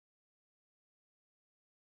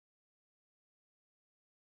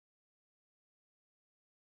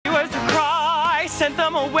sent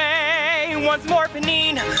them away. Once more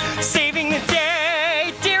Panine, saving the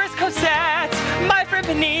day. Dearest Cosette, my friend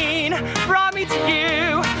Panine, brought me to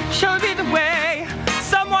you, showed me the way.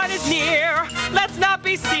 Someone is near, let's not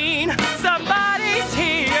be seen. Somebody's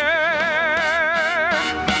here.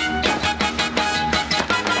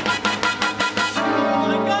 Oh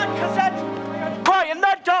my God, Cosette! Cry in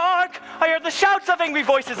the dark! I heard the shouts of angry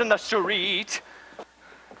voices in the street.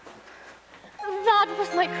 That was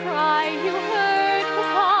my cry, you heard,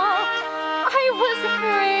 Papa. I was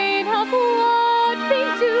afraid of what they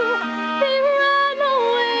do. They ran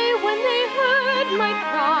away when they heard my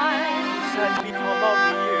cry. Said become of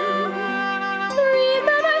you. 3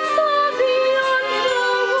 men I saw beyond the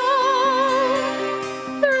wall.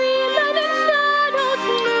 3 men in shadows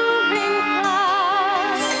moving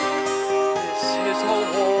past. This is a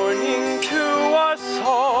warning to us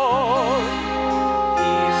all.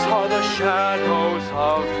 These are the shadows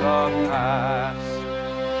of the past.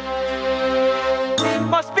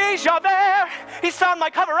 Must be Javert! He's found my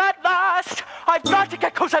cover at last! I've got to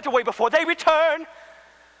get Cosette away before they return!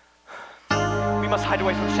 We must hide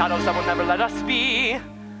away from shadows that will never let us be.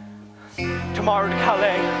 Tomorrow to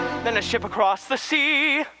Calais, then a ship across the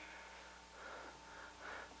sea.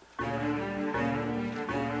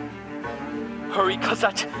 Hurry,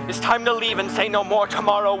 Cosette, it's time to leave and say no more.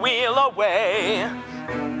 Tomorrow we'll away.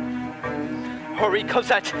 Hurry,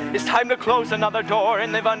 Cosette, it's time to close another door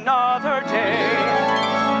and live another day.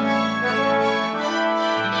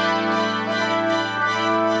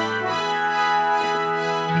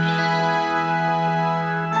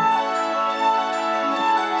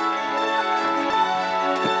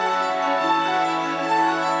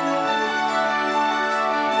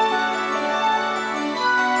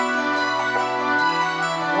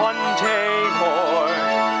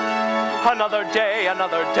 Another day,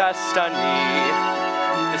 another destiny,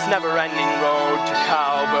 this never-ending road to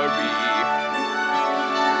Calvary.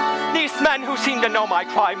 These men who seem to know my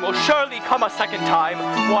crime will surely come a second time,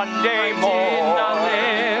 one day more. I did not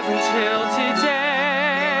live until today.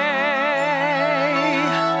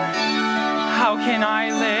 How can I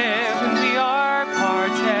live when we are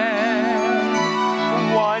parted?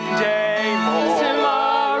 One day more.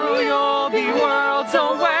 Tomorrow you'll be worlds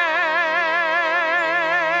away.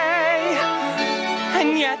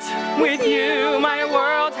 And yet, with you, my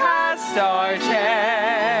world has started.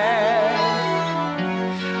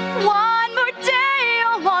 One more day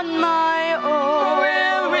all on my own.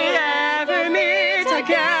 Will we ever meet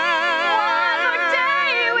again? One more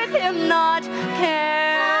day with him not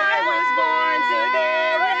care. I was born to be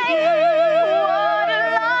with you. What a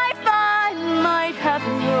life I might have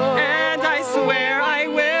known. And I swear I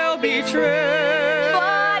will be true.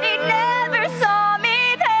 But he never saw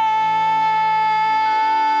me there.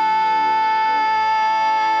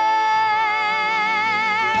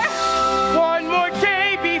 One more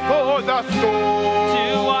day before the storm.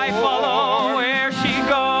 Do I follow where she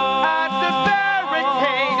goes? At the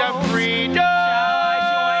barricade of freedom. Shall I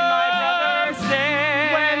join my brothers there?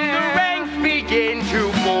 When the ranks begin to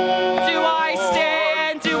form. Do I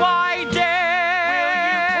stand? Do I dare?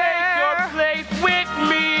 Will you take your place with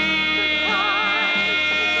me?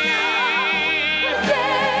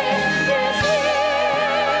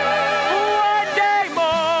 One day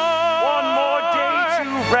more. One more day to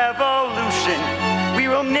revolution. We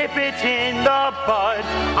will nip it in the bud.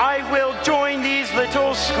 I will join these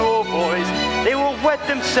little schoolboys. They will wet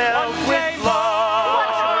themselves with blood.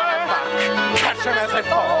 Catch them as they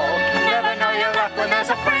fall. Never know your luck when there's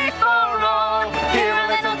a free-for-all. Here a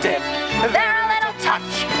little dip, There a little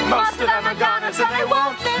touch. most of them are goners and they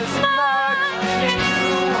won't miss much.